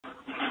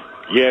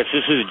Yes,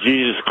 this is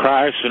Jesus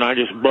Christ, and I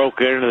just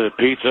broke into the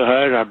Pizza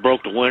Hut. I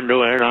broke the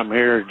window in. I'm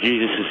here.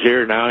 Jesus is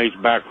here now. He's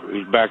back.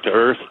 He's back to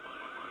earth.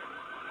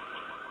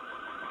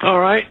 All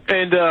right.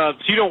 And so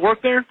you don't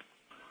work there?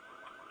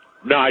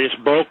 No, I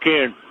just broke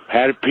in.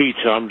 Had a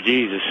pizza. I'm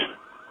Jesus.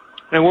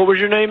 And what was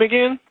your name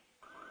again?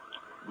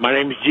 My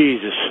name is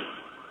Jesus.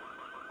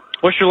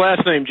 What's your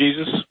last name,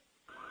 Jesus?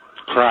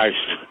 Christ.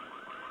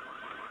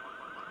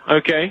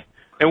 Okay.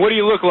 And what do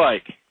you look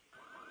like?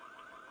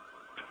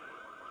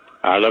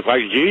 I look like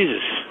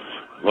Jesus.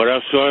 What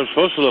else do I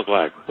supposed to look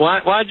like?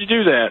 Why'd you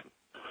do that?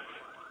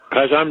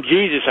 Because I'm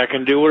Jesus. I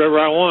can do whatever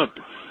I want.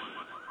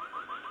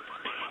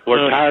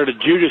 We're tired of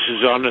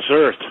Judases on this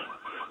earth.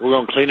 We're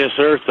going to clean this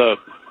earth up.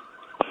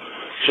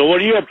 So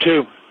what are you up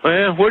to?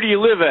 Well, where do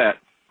you live at?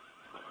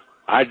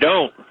 I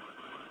don't.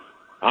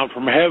 I'm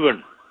from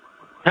heaven.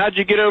 How'd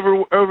you get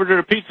over to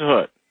the Pizza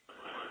Hut?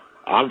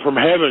 I'm from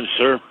heaven,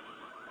 sir.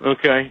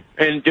 Okay.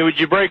 And did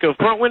you break a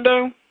front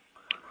window?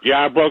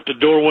 Yeah, I broke the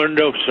door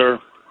window, sir.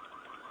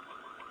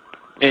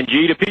 And did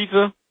you eat a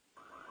pizza?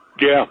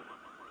 Yeah.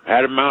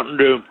 Had a Mountain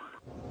Dew.